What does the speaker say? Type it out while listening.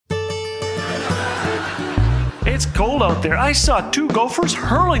cold out there. I saw 2 gophers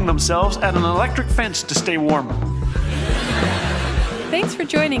hurling themselves at an electric fence to stay warm. Thanks for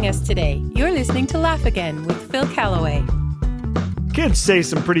joining us today. You're listening to Laugh Again with Phil Callaway. Kids say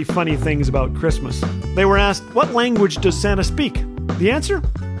some pretty funny things about Christmas. They were asked, what language does Santa speak? The answer?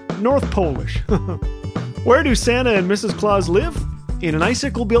 North Polish. Where do Santa and Mrs. Claus live? In an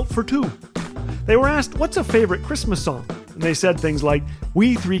icicle built for 2. They were asked, what's a favorite Christmas song? And they said things like,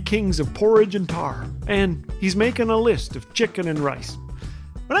 We 3 Kings of Porridge and Tar, and He's Making a List of Chicken and Rice.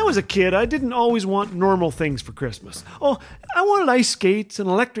 When I was a kid, I didn't always want normal things for Christmas. Oh, I wanted ice skates and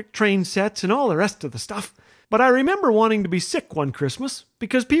electric train sets and all the rest of the stuff. But I remember wanting to be sick one Christmas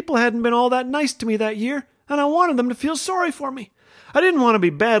because people hadn't been all that nice to me that year, and I wanted them to feel sorry for me. I didn't want to be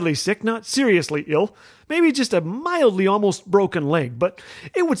badly sick, not seriously ill, maybe just a mildly almost broken leg, but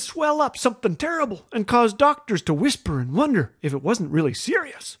it would swell up something terrible and cause doctors to whisper and wonder if it wasn't really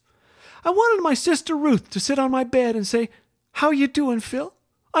serious. I wanted my sister Ruth to sit on my bed and say, How you doing, Phil?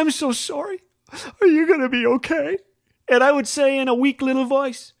 I'm so sorry. Are you going to be okay? And I would say in a weak little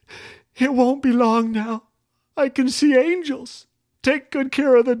voice, It won't be long now. I can see angels. Take good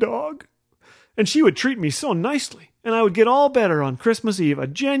care of the dog. And she would treat me so nicely, and I would get all better on Christmas Eve, a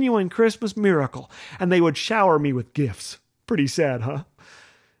genuine Christmas miracle, and they would shower me with gifts. Pretty sad, huh?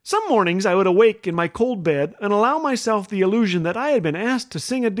 Some mornings I would awake in my cold bed and allow myself the illusion that I had been asked to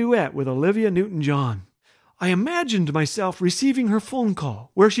sing a duet with Olivia Newton-John. I imagined myself receiving her phone call,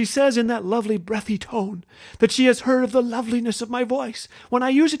 where she says in that lovely breathy tone that she has heard of the loveliness of my voice when I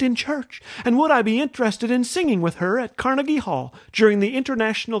use it in church, and would I be interested in singing with her at Carnegie Hall during the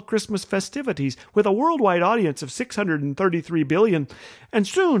International Christmas festivities with a worldwide audience of 633 billion, and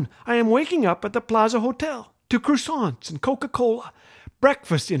soon I am waking up at the Plaza Hotel to croissants and Coca-Cola,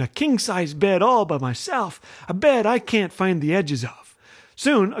 breakfast in a king-size bed all by myself, a bed I can't find the edges of.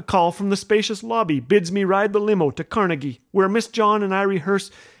 Soon, a call from the spacious lobby bids me ride the limo to Carnegie, where Miss John and I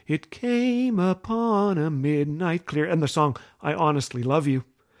rehearse It Came Upon a Midnight Clear, and the song I Honestly Love You.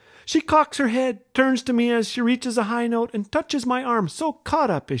 She cocks her head, turns to me as she reaches a high note, and touches my arm, so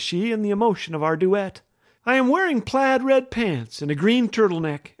caught up is she in the emotion of our duet. I am wearing plaid red pants and a green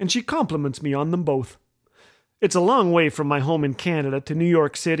turtleneck, and she compliments me on them both. It's a long way from my home in Canada to New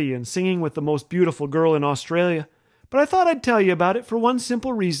York City and singing with the most beautiful girl in Australia. But I thought I'd tell you about it for one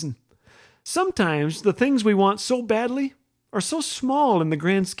simple reason. Sometimes the things we want so badly are so small in the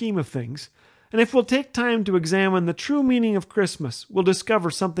grand scheme of things, and if we'll take time to examine the true meaning of Christmas, we'll discover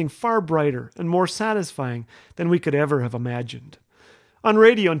something far brighter and more satisfying than we could ever have imagined. On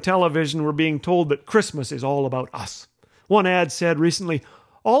radio and television, we're being told that Christmas is all about us. One ad said recently,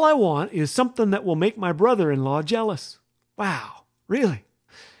 All I want is something that will make my brother-in-law jealous. Wow, really?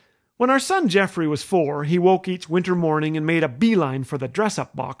 When our son Jeffrey was 4, he woke each winter morning and made a beeline for the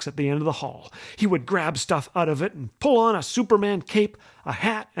dress-up box at the end of the hall. He would grab stuff out of it and pull on a Superman cape, a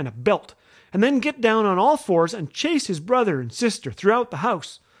hat, and a belt, and then get down on all fours and chase his brother and sister throughout the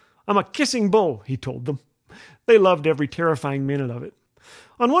house. I'm a kissing bull, he told them. They loved every terrifying minute of it.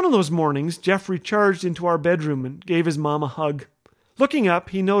 On one of those mornings, Jeffrey charged into our bedroom and gave his mom a hug. Looking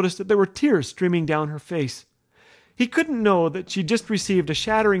up, he noticed that there were tears streaming down her face. He couldn't know that she'd just received a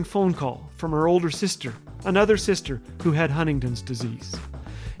shattering phone call from her older sister, another sister who had Huntington's disease.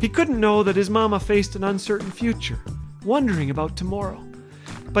 He couldn't know that his mama faced an uncertain future, wondering about tomorrow.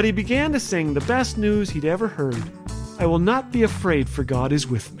 But he began to sing the best news he'd ever heard. I will not be afraid, for God is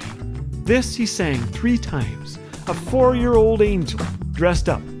with me. This he sang 3 times, a 4-year-old angel dressed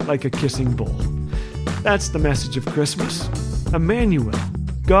up like a kissing bull. That's the message of Christmas. Emmanuel,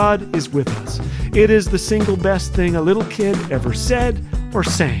 God is with us. It is the single best thing a little kid ever said or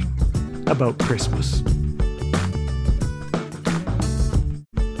sang about Christmas.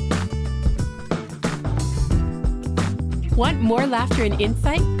 Want more laughter and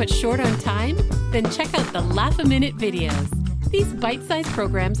insight, but short on time? Then check out the Laugh a Minute videos. These bite-sized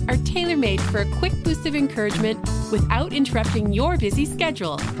programs are tailor-made for a quick boost of encouragement without interrupting your busy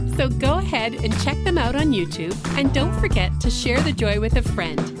schedule. So go ahead and check them out on YouTube, and don't forget to share the joy with a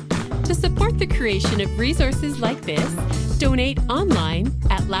friend. To support the creation of resources like this, donate online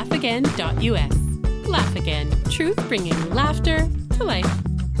at laughagain.us. Laugh Again, truth bringing laughter to life.